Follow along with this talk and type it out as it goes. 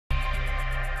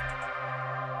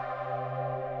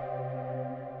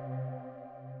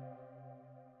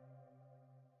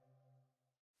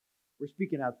we're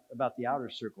speaking about the outer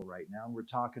circle right now, and we're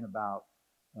talking about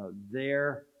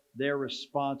their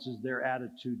responses, their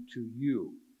attitude to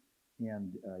you.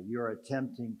 And you're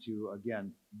attempting to,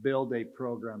 again, build a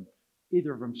program,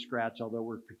 either from scratch, although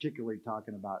we're particularly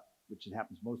talking about, which it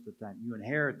happens most of the time, you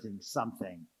inheriting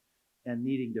something and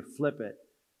needing to flip it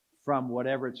from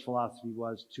whatever its philosophy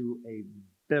was to a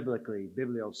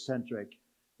bibliocentric,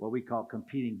 what we call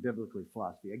competing biblically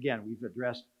philosophy. Again, we've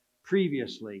addressed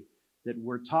previously that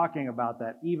we're talking about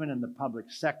that even in the public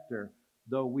sector,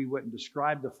 though we wouldn't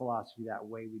describe the philosophy that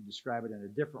way, we describe it in a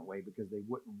different way because they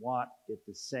wouldn't want it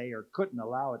to say or couldn't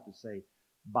allow it to say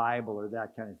Bible or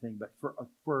that kind of thing. But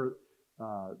for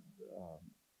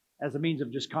as a means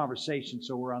of just conversation,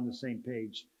 so we're on the same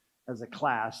page as a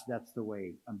class, that's the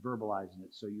way I'm verbalizing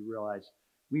it. So you realize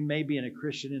we may be in a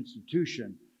Christian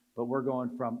institution, but we're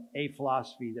going from a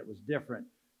philosophy that was different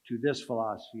to this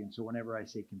philosophy. And so whenever I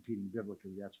say competing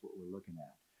biblically, that's what we're looking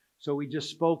at. So we just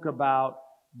spoke about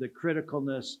the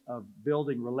criticalness of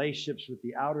building relationships with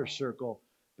the outer circle,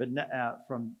 but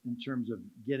in terms of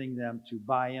getting them to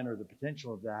buy in or the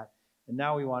potential of that. And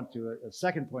now we want to, a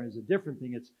second point is a different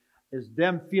thing. It's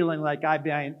them feeling like I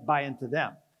buy into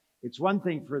them. It's one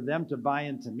thing for them to buy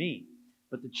into me,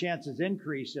 but the chances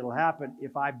increase it'll happen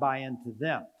if I buy into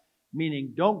them.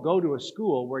 Meaning, don't go to a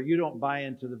school where you don't buy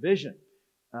into the vision,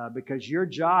 because your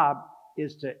job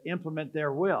is to implement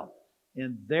their will.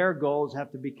 And their goals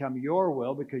have to become your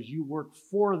will because you work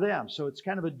for them. So it's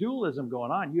kind of a dualism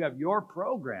going on. You have your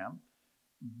program,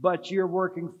 but you're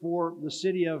working for the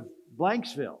city of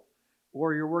Blanksville,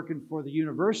 or you're working for the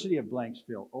University of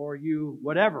Blanksville, or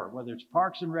whatever, whether it's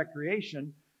Parks and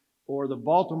Recreation or the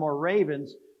Baltimore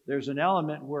Ravens, there's an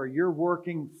element where you're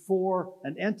working for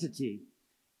an entity.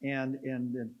 And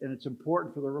it's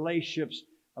important for the relationships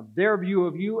of their view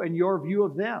of you and your view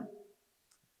of them.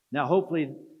 Now,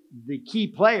 hopefully, the key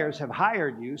players have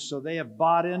hired you, so they have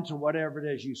bought into whatever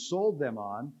it is you sold them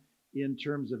on in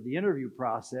terms of the interview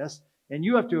process, and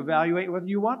you have to evaluate whether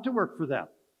you want to work for them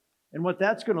and what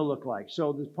that's going to look like.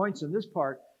 So the points in this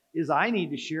part is I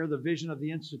need to share the vision of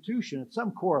the institution at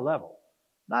some core level.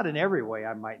 Not in every way,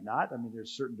 I might not. I mean,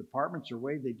 there's certain departments or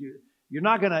ways they do. You're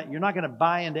not gonna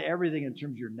buy into everything in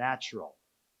terms of your natural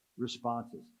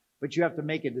responses, but you have to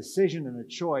make a decision and a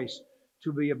choice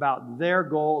to be about their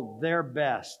goal, their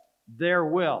best, their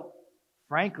will.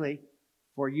 Frankly,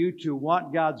 for you to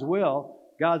want God's will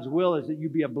is that you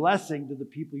be a blessing to the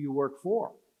people you work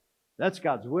for. That's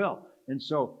God's will. And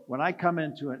so when I come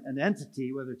into an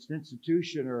entity, whether it's an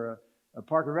institution or a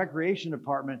park and recreation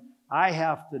department, I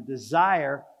have to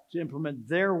desire to implement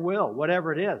their will,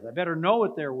 whatever it is. I better know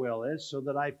what their will is so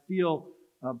that I feel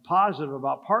positive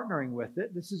about partnering with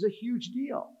it. This is a huge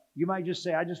deal. You might just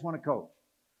say, I just want to coach.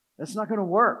 That's not going to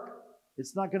work.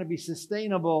 It's not going to be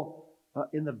sustainable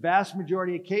in the vast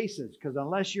majority of cases, because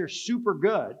unless you're super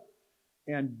good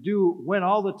and win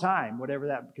all the time, whatever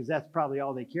that, because that's probably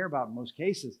all they care about in most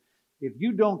cases. If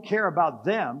you don't care about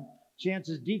them,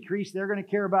 chances decrease they're going to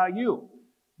care about you.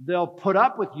 They'll put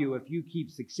up with you if you keep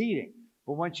succeeding.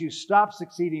 But once you stop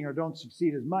succeeding or don't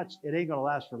succeed as much, it ain't going to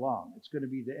last for long. It's going to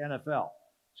be the NFL.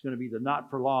 It's going to be the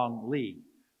not-for-long league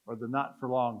or the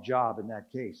not-for-long job in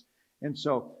that case. And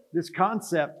so this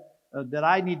concept that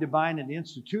I need to bind in the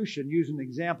institution, use an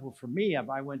example for me.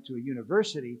 I went to a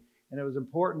university, and it was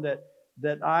important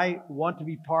that I want to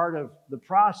be part of the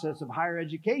process of higher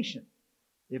education.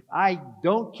 If I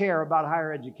don't care about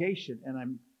higher education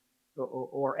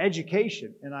or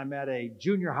education, and I'm at a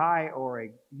junior high or a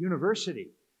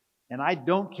university, and I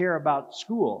don't care about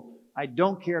school, I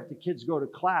don't care if the kids go to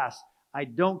class, I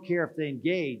don't care if they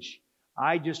engage,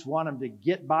 I just want them to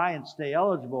get by and stay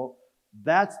eligible,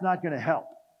 that's not going to help.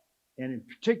 And in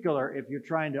particular, if you're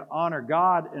trying to honor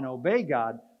God and obey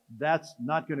God, that's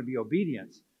not going to be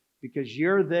obedience, because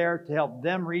you're there to help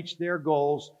them reach their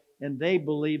goals, and they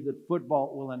believe that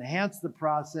football will enhance the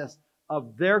process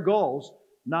of their goals,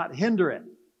 not hinder it.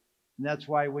 And that's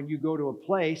why when you go to a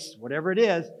place, whatever it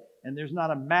is, and there's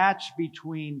not a match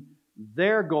between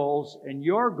their goals and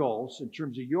your goals in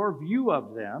terms of your view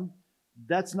of them,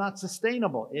 that's not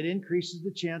sustainable. It increases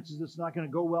the chances it's not going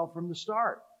to go well from the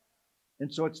start.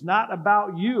 And so it's not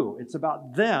about you. It's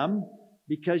about them,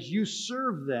 because you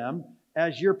serve them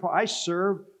as I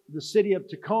serve the city of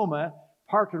Tacoma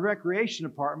Park and Recreation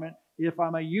Department if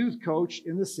I'm a youth coach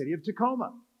in the city of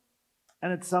Tacoma.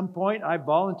 And at some point, I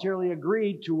voluntarily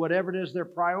agreed to whatever it is their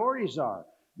priorities are.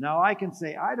 Now I can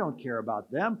say, I don't care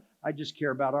about them. I just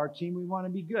care about our team. We want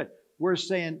to be good. We're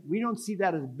saying we don't see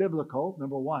that as biblical,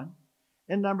 number one.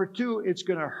 And number two, it's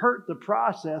going to hurt the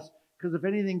process, because if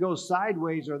anything goes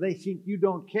sideways or they think you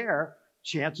don't care,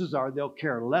 chances are they'll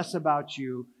care less about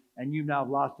you And you've now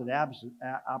lost an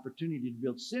opportunity to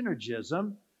build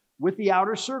synergism with the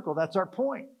outer circle. That's our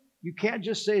point. You can't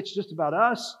just say it's just about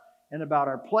us and about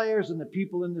our players and the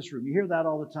people in this room. You hear that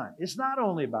all the time. It's not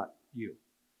only about you.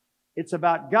 It's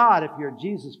about God if you're a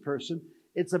Jesus person.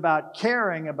 It's about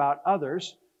caring about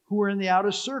others who are in the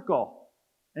outer circle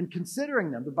and considering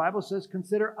them. The Bible says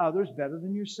consider others better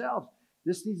than yourselves.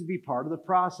 This needs to be part of the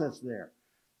process there.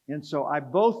 And so I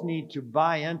both need to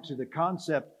buy into the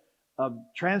concept of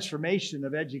transformation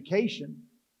of education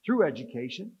through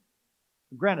education.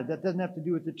 Granted, that doesn't have to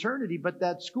do with eternity, but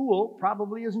that school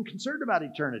probably isn't concerned about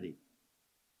eternity.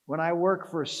 When I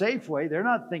work for Safeway, they're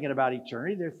not thinking about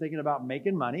eternity. They're thinking about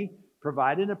making money,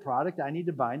 providing a product. I need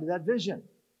to buy into that vision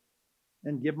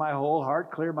and give my whole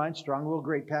heart, clear mind, strong will,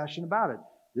 great passion about it.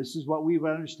 This is what we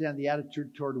would understand the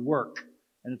attitude toward work.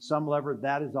 And at some level,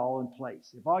 that is all in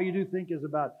place. If all you do think is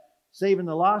about saving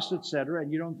the lost, etc.,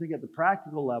 and you don't think at the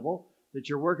practical level that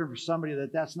you're working for somebody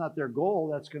that's not their goal,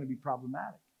 that's going to be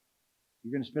problematic.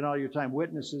 You're going to spend all your time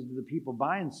witnesses to the people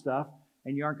buying stuff,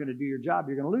 and you aren't going to do your job.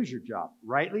 You're going to lose your job.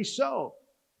 Rightly so.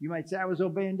 You might say, I was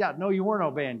obeying God. No, you weren't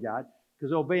obeying God,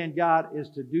 because obeying God is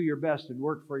to do your best and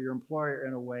work for your employer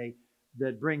in a way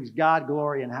that brings God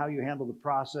glory in how you handle the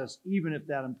process, even if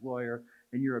that employer,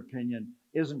 in your opinion,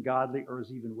 isn't godly or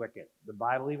is even wicked. The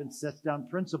Bible even sets down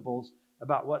principles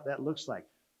about what that looks like.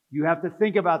 You have to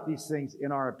think about these things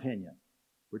in our opinion.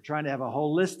 We're trying to have a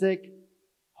holistic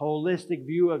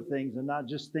view of things and not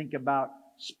just think about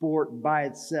sport by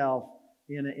itself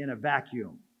in a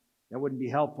vacuum. That wouldn't be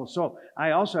helpful. So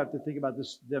I also have to think about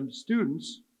them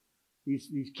students,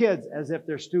 these kids, as if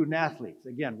they're student athletes.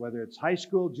 Again, whether it's high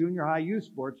school, junior high, youth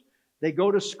sports, they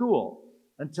go to school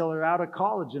until they're out of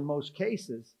college in most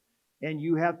cases. And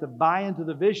you have to buy into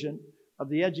the vision of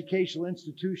the educational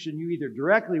institution you either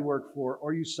directly work for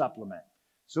or you supplement.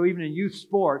 So even in youth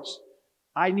sports,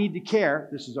 I need to care,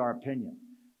 this is our opinion,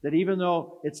 that even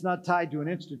though it's not tied to an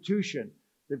institution,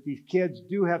 that these kids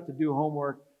do have to do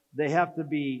homework, they have to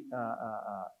be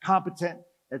competent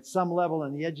at some level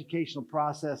in the educational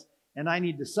process, and I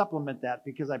need to supplement that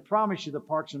because I promise you the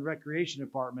Parks and Recreation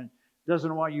Department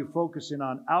doesn't want you focusing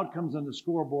on outcomes on the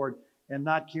scoreboard and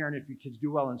not caring if your kids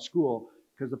do well in school,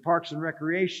 because the Parks and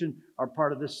Recreation are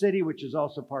part of the city, which is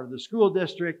also part of the school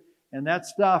district, and that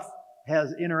stuff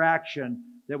has interaction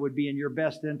that would be in your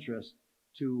best interest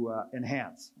to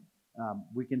enhance.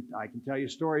 I can tell you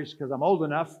stories because I'm old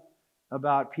enough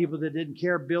about people that didn't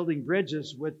care building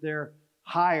bridges with their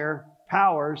higher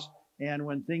powers, and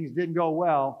when things didn't go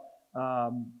well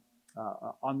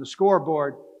on the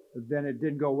scoreboard, then it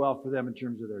didn't go well for them in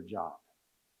terms of their job.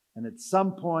 And at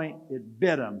some point, it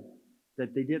bit them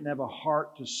that they didn't have a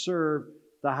heart to serve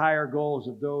the higher goals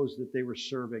of those that they were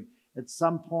serving. At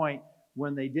some point,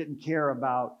 when they didn't care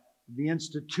about the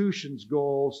institution's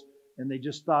goals and they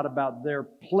just thought about their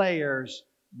players,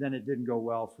 then it didn't go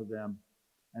well for them,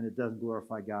 and it doesn't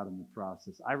glorify God in the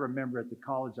process. I remember at the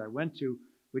college I went to,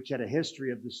 which had a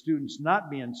history of the students not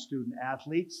being student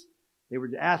athletes. They were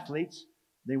athletes.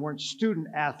 They weren't student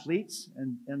athletes,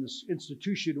 and the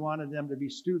institution wanted them to be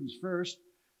students first.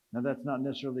 Now, that's not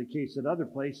necessarily the case at other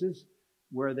places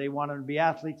where they want them to be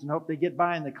athletes and hope they get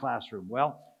by in the classroom.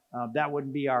 Well, that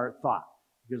wouldn't be our thought,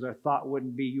 because our thought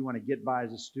wouldn't be you want to get by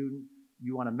as a student.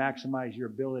 You want to maximize your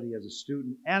ability as a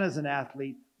student and as an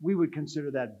athlete. We would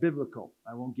consider that biblical.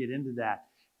 I won't get into that.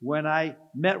 When I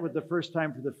met with the first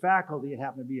time for the faculty, it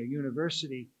happened to be a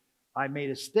university, I made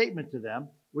a statement to them,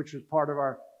 which was part of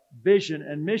our vision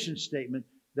and mission statement,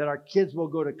 that our kids will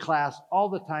go to class all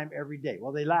the time, every day.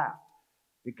 Well, they laughed,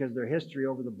 because their history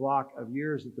over the block of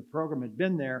years that the program had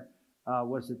been there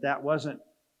was that wasn't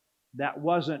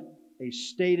a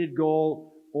stated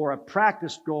goal or a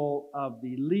practice goal of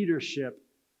the leadership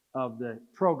of the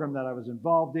program that I was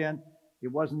involved in.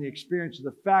 It wasn't the experience of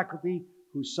the faculty,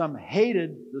 who some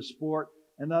hated the sport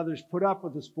and others put up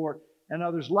with the sport and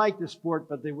others liked the sport,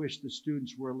 but they wished the student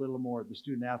athletes were a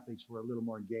little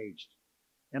more engaged.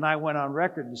 And I went on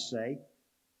record to say,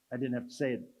 I didn't have to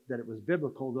say that it was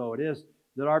biblical, though it is,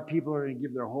 that our people are going to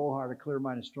give their whole heart, a clear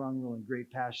mind, a strong will, and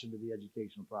great passion to the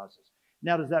educational process.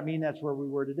 Now, does that mean that's where we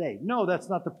were today? No, that's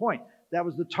not the point. That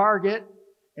was the target,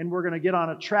 and we're going to get on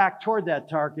a track toward that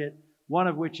target, one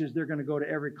of which is they're going to go to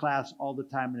every class all the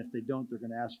time, and if they don't, they're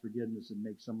going to ask forgiveness and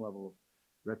make some level of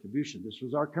retribution. This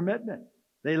was our commitment.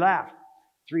 They laughed.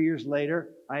 3 years later,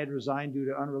 I had resigned due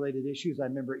to unrelated issues. I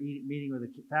remember meeting with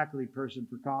a faculty person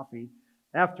for coffee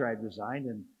after I'd resigned,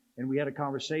 and we had a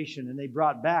conversation, and they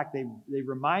brought back, they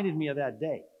reminded me of that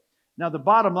day. Now, the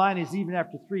bottom line is, even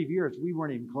after 3 years, we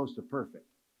weren't even close to perfect.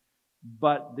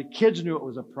 But the kids knew it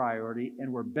was a priority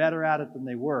and were better at it than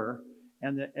they were.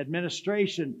 And the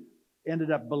administration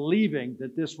ended up believing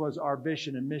that this was our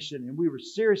vision and mission, and we were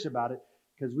serious about it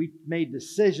because we made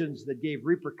decisions that gave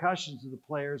repercussions to the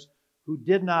players who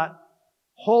did not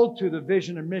hold to the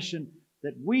vision and mission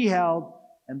that we held,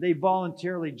 and they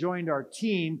voluntarily joined our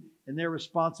team, and their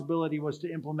responsibility was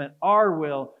to implement our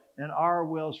will, and our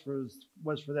will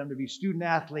was for them to be student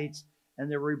athletes,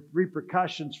 and there were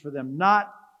repercussions for them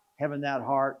not having that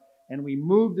heart, and we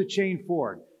moved the chain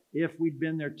forward. If we'd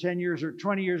been there 10 years or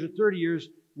 20 years or 30 years,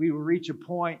 we would reach a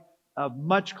point of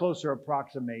much closer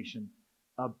approximation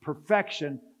of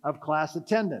perfection of class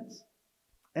attendance.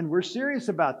 And we're serious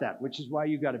about that, which is why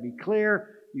you got to be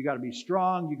clear, you got to be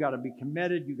strong, you got to be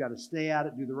committed, you got to stay at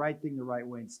it, do the right thing the right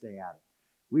way, and stay at it.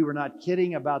 We were not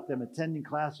kidding about them attending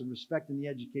class and respecting the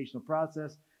educational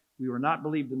process. We were not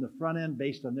believed in the front end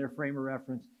based on their frame of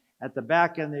reference. At the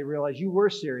back end, they realized you were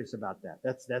serious about that.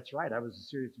 That's right. I was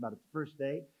serious about it the first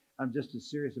day. I'm just as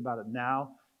serious about it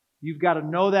now. You've got to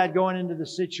know that going into the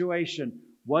situation.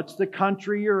 What's the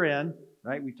country you're in,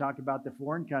 right? We talked about the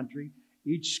foreign country.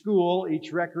 Each school,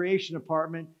 each recreation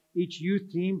department, each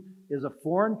youth team is a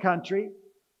foreign country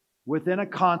within a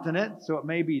continent. So it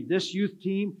may be this youth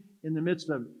team in the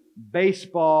midst of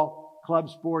baseball, club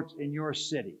sports in your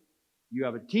city. You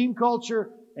have a team culture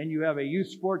and you have a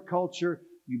youth sport culture.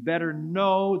 You better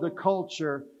know the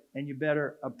culture and you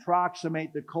better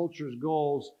approximate the culture's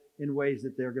goals in ways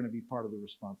that they're going to be part of the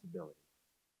responsibility.